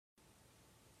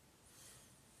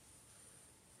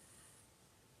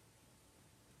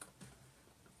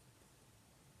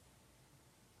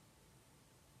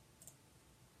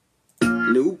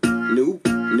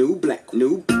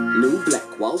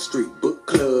Wall Street Book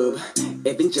Club.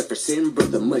 Evan Jefferson,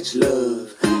 brother, much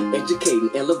love. Educating,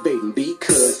 elevating,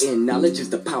 because in knowledge is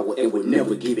the power and we'll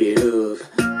never give it up.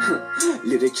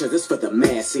 Literature's for the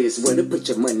masses. Where to put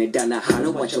your money down, now how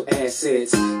to watch your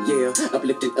assets. Yeah,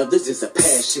 uplifting others is a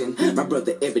passion. My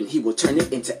brother Evan, he will turn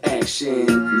it into action.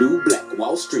 New Black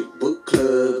Wall Street Book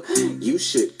Club. You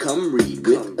should come read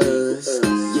with us.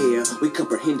 Yeah, we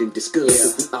comprehend and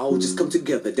discuss. If we all just come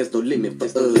together, there's no limit for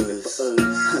us.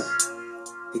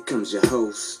 Here comes your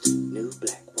host, New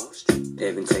Black Wall Street.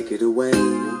 Evan, take it away.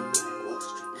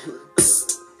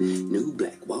 New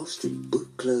Black Wall Street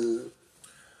Book Club.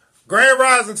 Grand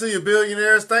rising to you,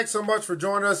 billionaires. Thanks so much for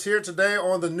joining us here today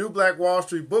on the New Black Wall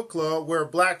Street Book Club, where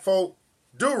black folk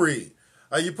do read.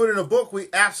 You put in a book, we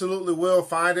absolutely will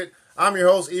find it. I'm your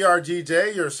host,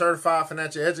 ERGJ, your certified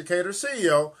financial educator,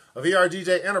 CEO of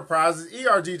ERGJ Enterprises,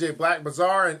 ERGJ Black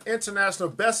Bazaar, and international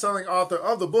best-selling author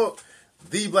of the book,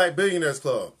 The Black Billionaires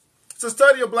Club. It's a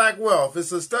study of black wealth.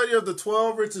 It's a study of the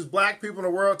 12 richest black people in the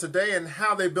world today and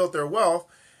how they built their wealth.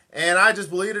 And I just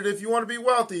believe that if you want to be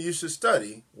wealthy, you should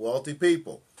study wealthy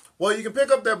people. Well, you can pick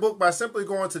up that book by simply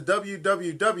going to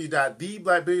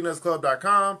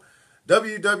www.theblackbillionairesclub.com,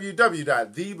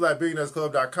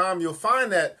 www.theblackbillionairesclub.com. You'll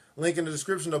find that link in the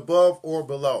description above or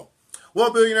below.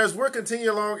 Well, billionaires, we're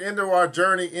continuing along into our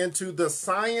journey into The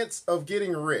Science of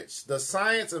Getting Rich. The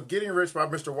Science of Getting Rich by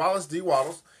Mr. Wallace D.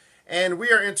 Wattles. And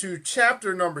we are into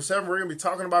chapter number 7. We're going to be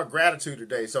talking about gratitude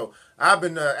today. So I've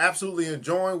been absolutely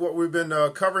enjoying what we've been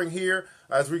covering here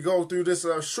as we go through this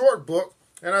short book.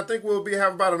 And I think we'll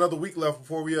have about another week left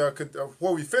before we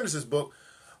finish this book.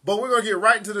 But we're going to get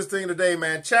right into this thing today,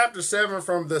 man. Chapter 7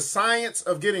 from The Science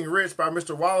of Getting Rich by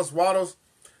Mr. Wallace Wattles.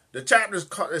 The chapter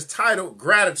is titled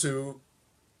Gratitude.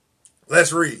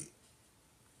 Let's read.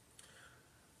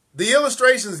 The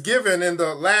illustrations given in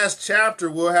the last chapter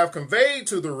will have conveyed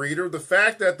to the reader the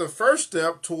fact that the first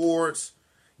step towards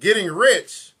getting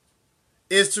rich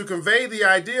is to convey the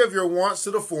idea of your wants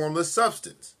to the formless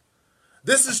substance.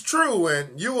 This is true,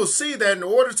 and you will see that in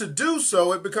order to do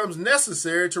so, it becomes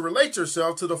necessary to relate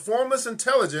yourself to the formless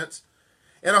intelligence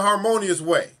in a harmonious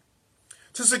way.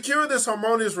 To secure this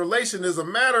harmonious relation is a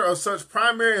matter of such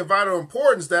primary and vital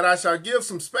importance that I shall give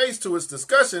some space to its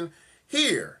discussion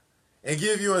here and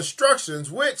give you instructions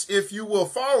which, if you will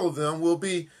follow them, will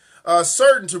be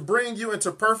certain to bring you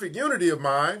into perfect unity of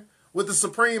mind with the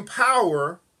supreme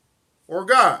power or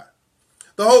God.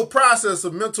 The whole process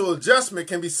of mental adjustment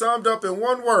can be summed up in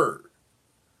one word: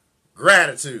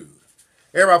 gratitude.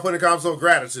 Everybody put in the comments on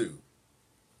gratitude.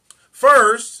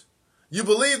 First, you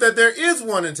believe that there is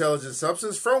one intelligent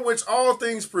substance from which all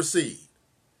things proceed.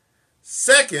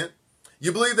 Second,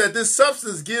 you believe that this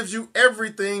substance gives you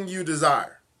everything you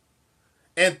desire.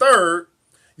 And third,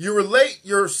 you relate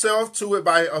yourself to it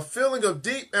by a feeling of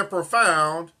deep and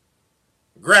profound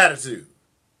gratitude.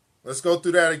 Let's go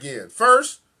through that again.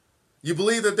 First, you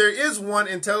believe that there is one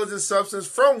intelligent substance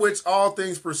from which all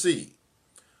things proceed.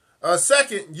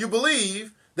 Second, you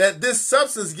believe that this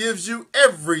substance gives you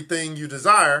everything you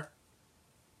desire.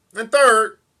 And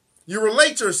third, you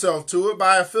relate yourself to it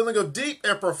by a feeling of deep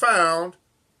and profound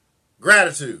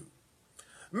gratitude.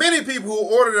 Many people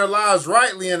who order their lives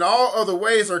rightly in all other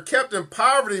ways are kept in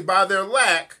poverty by their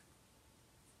lack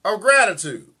of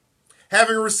gratitude.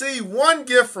 Having received one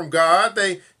gift from God,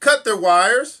 they cut their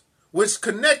wires, which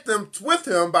connect them with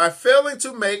Him, by failing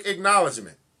to make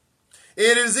acknowledgement.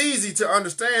 It is easy to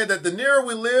understand that the nearer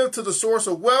we live to the source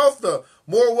of wealth, the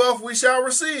more wealth we shall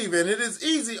receive. And it is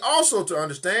easy also to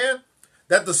understand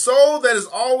that the soul that is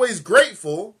always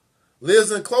grateful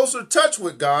lives in closer touch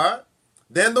with God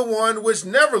than the one which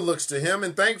never looks to Him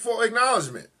in thankful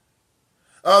acknowledgement.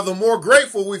 The more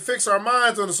grateful we fix our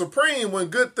minds on the Supreme when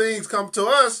good things come to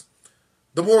us,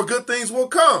 the more good things will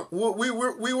come. We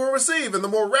will receive, and the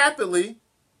more rapidly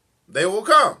they will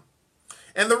come.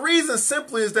 And the reason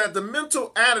simply is that the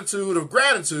mental attitude of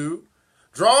gratitude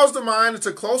draws the mind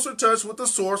into closer touch with the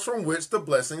source from which the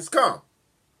blessings come.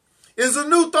 It is a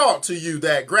new thought to you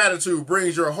that gratitude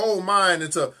brings your whole mind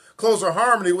into closer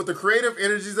harmony with the creative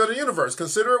energies of the universe.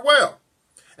 Consider it well,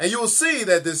 and you will see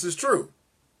that this is true.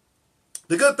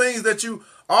 The good things that you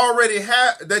already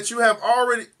have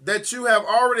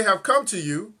come to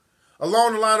you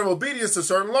along the line of obedience to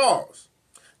certain laws.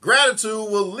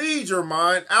 Gratitude will lead your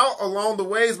mind out along the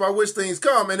ways by which things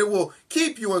come, and it will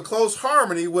keep you in close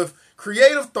harmony with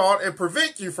creative thought and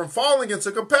prevent you from falling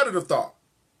into competitive thought.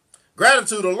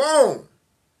 Gratitude alone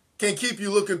can keep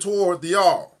you looking toward the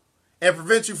all and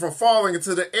prevent you from falling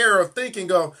into the error of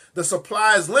thinking of the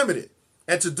supply is limited,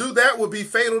 and to do that would be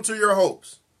fatal to your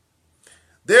hopes.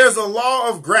 There's a law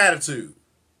of gratitude,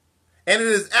 And it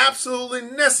is absolutely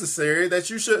necessary that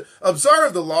you should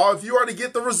observe the law if you are to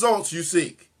get the results you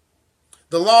seek.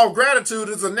 The law of gratitude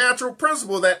is a natural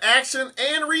principle that action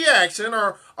and reaction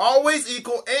are always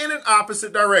equal and in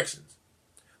opposite directions.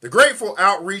 The grateful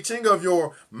outreaching of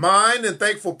your mind and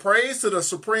thankful praise to the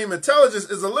supreme intelligence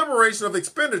is a liberation of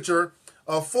expenditure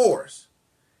of force.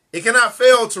 It cannot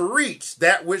fail to reach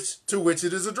that to which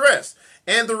it is addressed.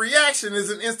 And the reaction is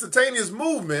an instantaneous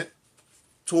movement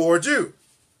toward you.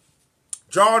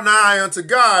 Draw nigh unto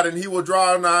God, and he will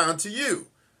draw nigh unto you.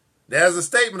 That is a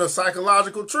statement of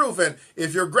psychological truth. And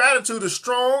if your gratitude is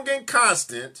strong and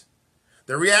constant,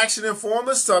 the reaction in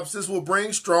formless substance will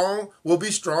be strong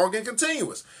and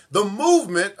continuous. The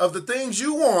movement of the things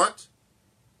you want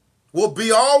will be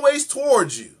always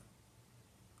towards you.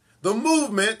 The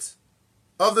movement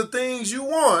of the things you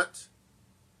want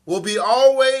will be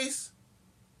always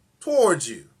towards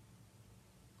you.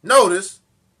 Notice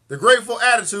the grateful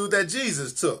attitude that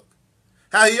Jesus took.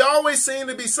 How he always seemed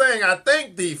to be saying, I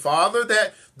thank thee, Father,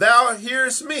 that thou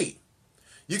hearest me.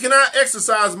 You cannot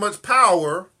exercise much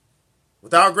power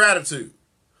without gratitude,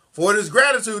 for it is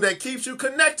gratitude that keeps you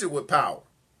connected with power.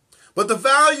 But the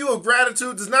value of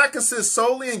gratitude does not consist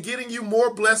solely in getting you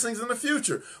more blessings in the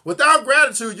future. Without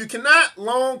gratitude, you cannot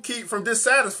long keep from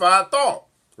dissatisfied thought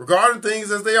regarding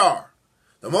things as they are.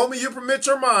 The moment you permit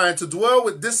your mind to dwell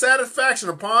with dissatisfaction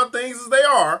upon things as they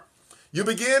are, you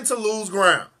begin to lose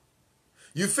ground.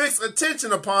 You fix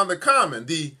attention upon the common,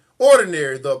 the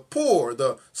ordinary, the poor,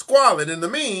 the squalid, and the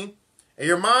mean, and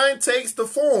your mind takes the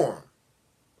form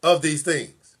of these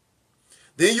things.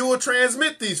 Then you will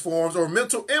transmit these forms or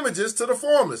mental images to the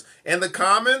formless, and the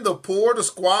common, the poor, the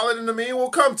squalid, and the mean will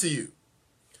come to you.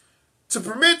 To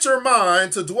permit your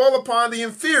mind to dwell upon the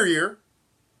inferior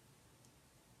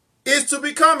is to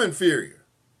become inferior,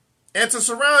 and to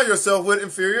surround yourself with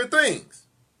inferior things.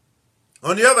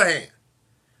 On the other hand,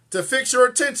 to fix your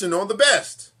attention on the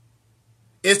best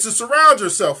is to surround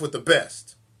yourself with the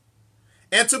best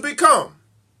and to become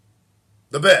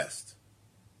the best.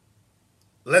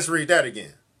 Let's read that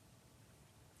again.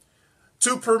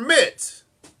 To permit,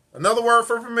 another word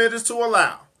for permit is to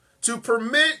allow. To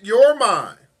permit your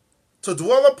mind to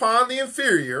dwell upon the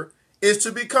inferior is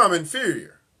to become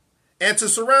inferior and to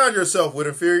surround yourself with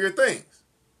inferior things.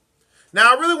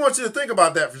 Now, I really want you to think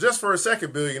about that for a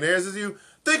second, billionaires, as you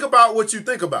think about what you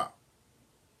think about.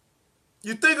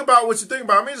 You think about what you think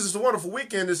about. I mean, it's just a wonderful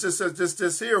weekend. It's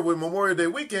just here with Memorial Day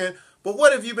weekend. But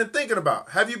what have you been thinking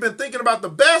about? Have you been thinking about the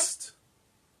best?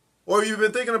 Or have you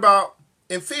been thinking about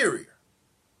inferior?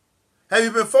 Have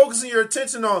you been focusing your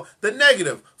attention on the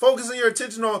negative? Focusing your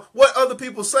attention on what other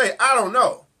people say? I don't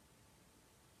know.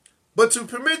 But to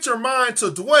permit your mind to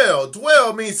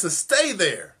dwell means to stay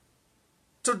there.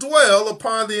 To dwell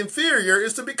upon the inferior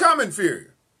is to become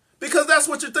inferior. Because that's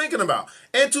what you're thinking about.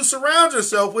 And to surround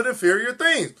yourself with inferior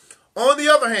things. On the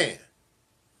other hand,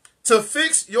 to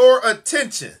fix your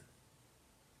attention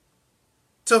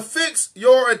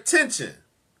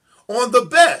on the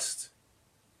best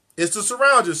is to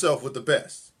surround yourself with the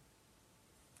best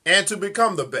and to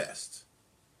become the best.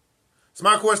 So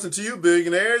my question to you,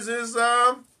 billionaires, is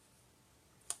are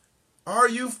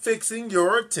you fixing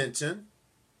your attention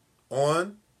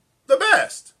on the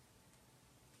best?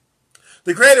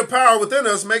 The creative power within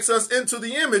us makes us into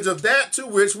the image of that to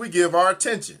which we give our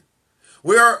attention.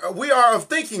 We are of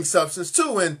thinking substance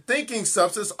too, and thinking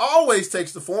substance always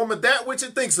takes the form of that which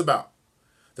it thinks about.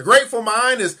 The grateful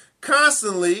mind is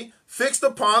constantly fixed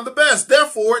upon the best.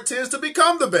 Therefore, it tends to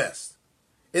become the best.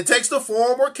 It takes the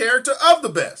form or character of the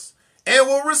best and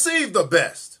will receive the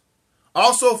best.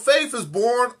 Also, faith is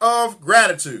born of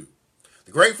gratitude.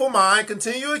 The grateful mind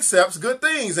continually accepts good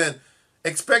things, and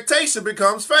expectation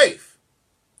becomes faith.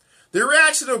 The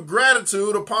reaction of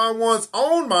gratitude upon one's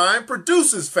own mind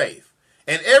produces faith,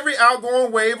 and every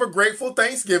outgoing wave of grateful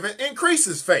thanksgiving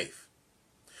increases faith.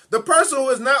 The person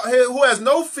who has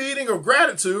no feeding of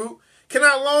gratitude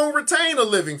cannot long retain a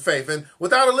living faith, and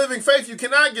without a living faith, you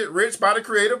cannot get rich by the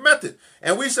creative method.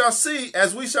 And we shall see in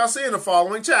the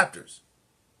following chapters.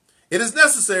 It is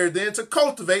necessary then to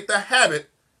cultivate the habit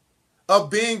of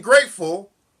being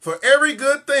grateful for every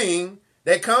good thing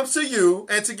that comes to you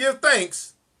and to give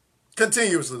thanks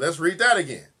continuously. Let's read that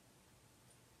again.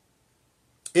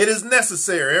 It is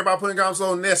necessary. Everybody put in comments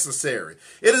on necessary.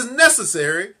 It is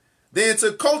necessary then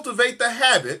to cultivate the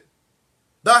habit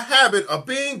of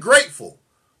being grateful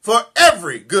for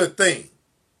every good thing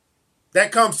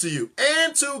that comes to you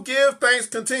and to give thanks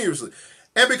continuously.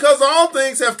 And because all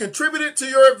things have contributed to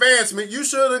your advancement, you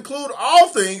should include all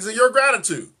things in your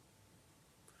gratitude.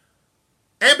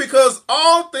 And because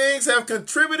all things have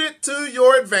contributed to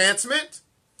your advancement,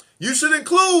 You should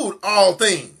include all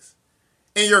things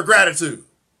in your gratitude.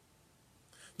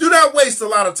 Do not waste a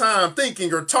lot of time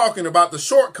thinking or talking about the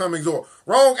shortcomings or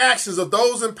wrong actions of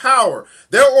those in power.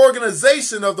 Their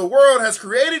organization of the world has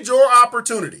created your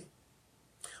opportunity.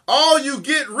 All you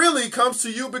get really comes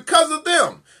to you because of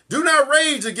them. Do not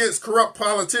rage against corrupt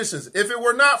politicians. If it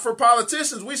were not for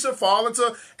politicians, we should fall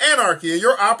into anarchy and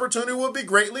your opportunity will be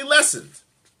greatly lessened.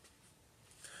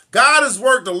 God has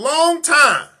worked a long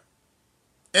time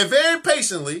and very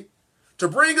patiently to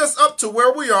bring us up to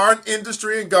where we are in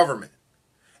industry and government.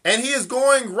 And he is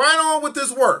going right on with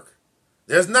this work.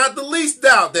 There's not the least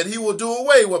doubt that he will do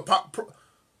away with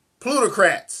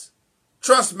plutocrats,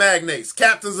 trust magnates,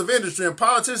 captains of industry, and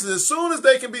politicians as soon as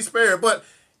they can be spared. But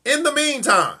in the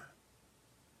meantime,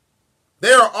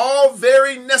 they are all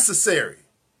very necessary.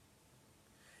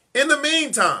 In the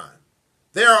meantime,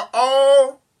 they are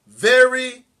all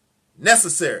very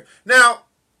necessary. Now,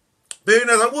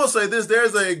 billionaires, I will say this,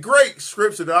 there's a great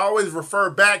scripture that I always refer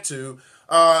back to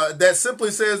that simply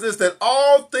says this, that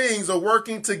all things are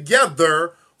working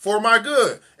together for my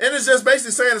good. And it's just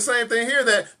basically saying the same thing here,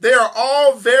 that they are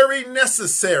all very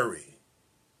necessary.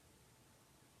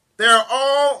 They are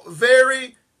all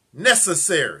very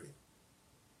necessary.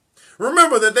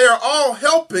 Remember that they are all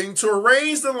helping to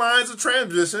arrange the lines of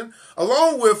transition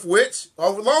along which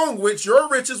your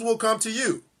riches will come to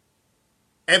you.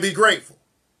 And be grateful.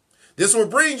 This will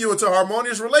bring you into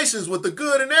harmonious relations with the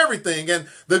good in everything, and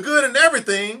the good in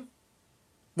everything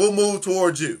will move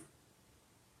towards you.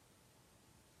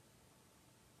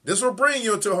 This will bring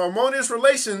you into harmonious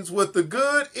relations with the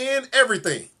good in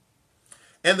everything,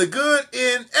 and the good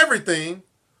in everything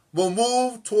will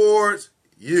move towards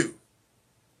you.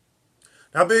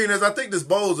 Now, billionaires, I think this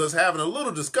bodes us having a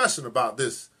little discussion about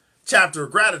this chapter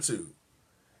of gratitude.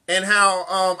 And how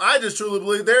I just truly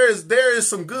believe there is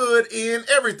some good in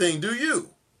everything. Do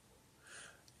you?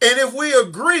 And if we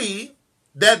agree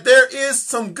that there is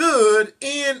some good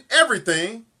in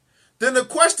everything, then the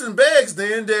question begs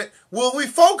then that will we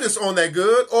focus on that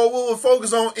good or will we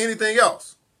focus on anything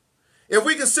else? If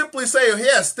we can simply say,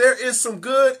 yes, there is some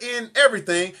good in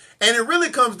everything, and it really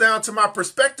comes down to my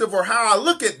perspective or how I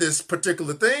look at this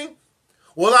particular thing,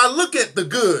 will I look at the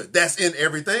good that's in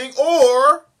everything,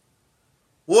 or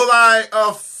will I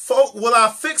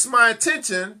fix my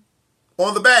attention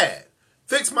on the bad?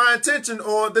 Fix my attention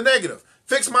on the negative?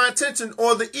 Fix my attention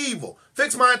on the evil?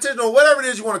 Fix my attention on whatever it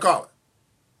is you want to call it?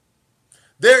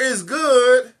 There is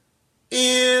good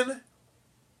in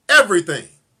everything.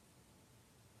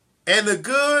 And the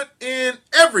good in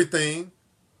everything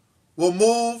will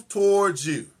move towards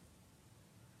you.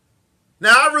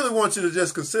 Now, I really want you to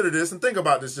just consider this and think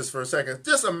about this just for a second.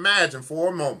 Just imagine for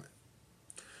a moment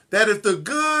that if the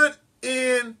good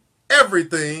in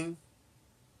everything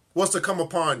was to come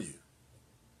upon you,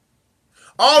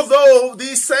 although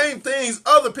these same things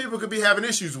other people could be having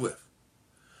issues with,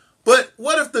 but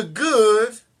what if the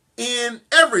good in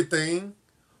everything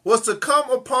was to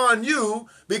come upon you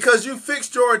because you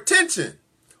fixed your attention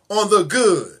on the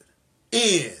good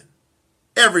in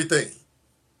everything?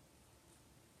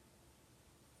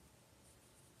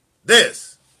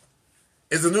 This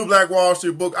is the New Black Wall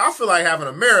Street Book. I feel like having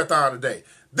a marathon today.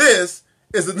 This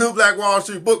is the New Black Wall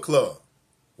Street Book Club,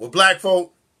 where black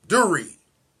folk do read.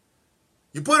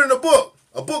 You put in a book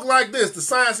like this, The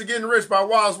Science of Getting Rich by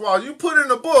Wallace Wattles. You put in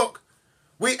a book,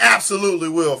 we absolutely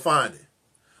will find it.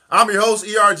 I'm your host,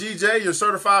 ERGJ, your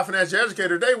certified financial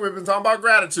educator. Today we've been talking about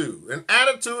gratitude, an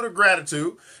attitude of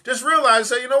gratitude. Just realize and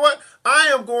say, you know what?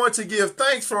 I am going to give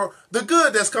thanks for the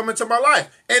good that's come into my life.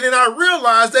 And then I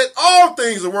realize that all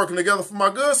things are working together for my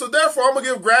good. So therefore, I'm going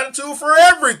to give gratitude for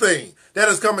everything that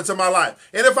has come into my life.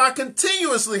 And if I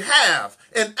continuously have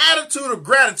an attitude of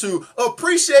gratitude,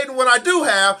 appreciating what I do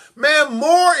have, man,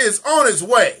 more is on its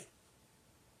way.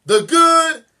 The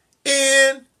good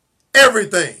in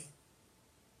everything.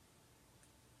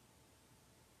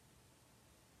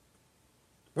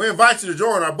 We invite you to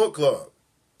join our book club.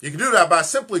 You can do that by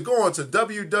simply going to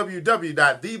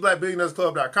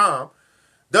www.theblackbillionairesclub.com,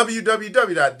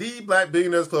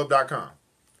 www.theblackbillionairesclub.com.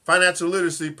 Financial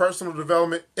literacy, personal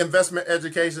development, investment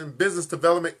education, business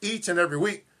development each and every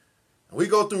week. And we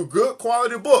go through good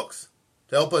quality books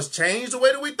to help us change the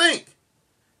way that we think.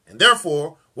 And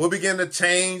therefore, we'll begin to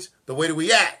change the way that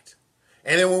we act.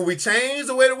 And then when we change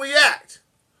the way that we act,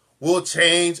 we'll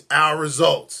change our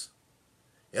results.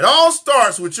 It all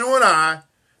starts with you and I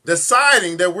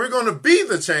deciding that we're going to be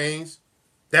the change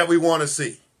that we want to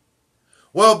see.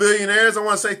 Well, billionaires, I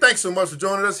want to say thanks so much for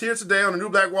joining us here today on the New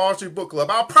Black Wall Street Book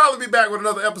Club. I'll probably be back with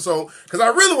another episode because I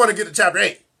really want to get to chapter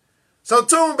 8. So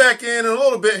tune back in a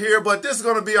little bit here, but this is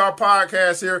going to be our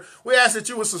podcast here. We ask that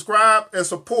you would subscribe and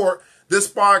support this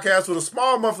podcast with a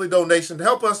small monthly donation to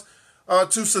help us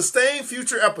to sustain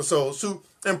future episodes, to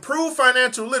improve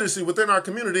financial literacy within our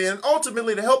community, and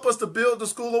ultimately to help us to build the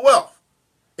School of Wealth.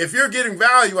 If you're getting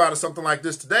value out of something like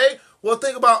this today, well,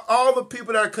 think about all the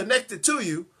people that are connected to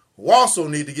you who also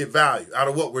need to get value out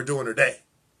of what we're doing today.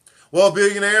 Well,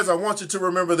 billionaires, I want you to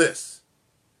remember this,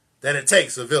 that it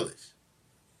takes a village,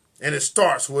 and it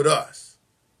starts with us.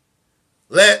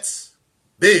 Let's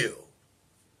build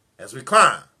as we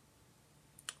climb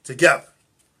together.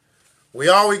 We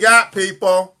all we got,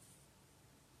 people.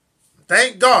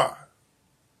 Thank God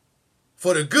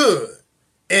for the good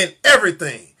in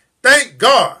everything. Thank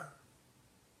God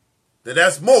that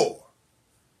that's more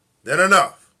than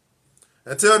enough.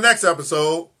 Until next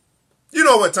episode, you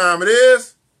know what time it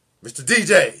is. Mr.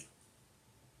 DJ,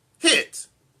 hit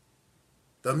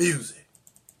the music.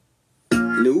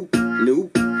 New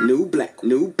black.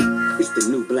 It's the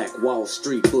New Black Wall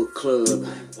Street Book Club.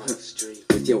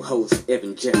 With your host,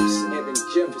 Evan Jefferson.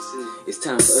 It's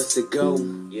time for us to go.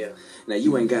 Yeah. Now,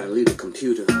 you ain't got to leave the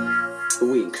computer, but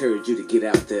we encourage you to get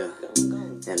out there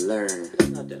and learn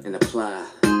and apply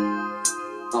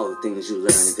all the things you learn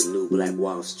at the New Black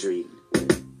Wall Street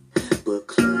Book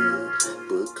Club.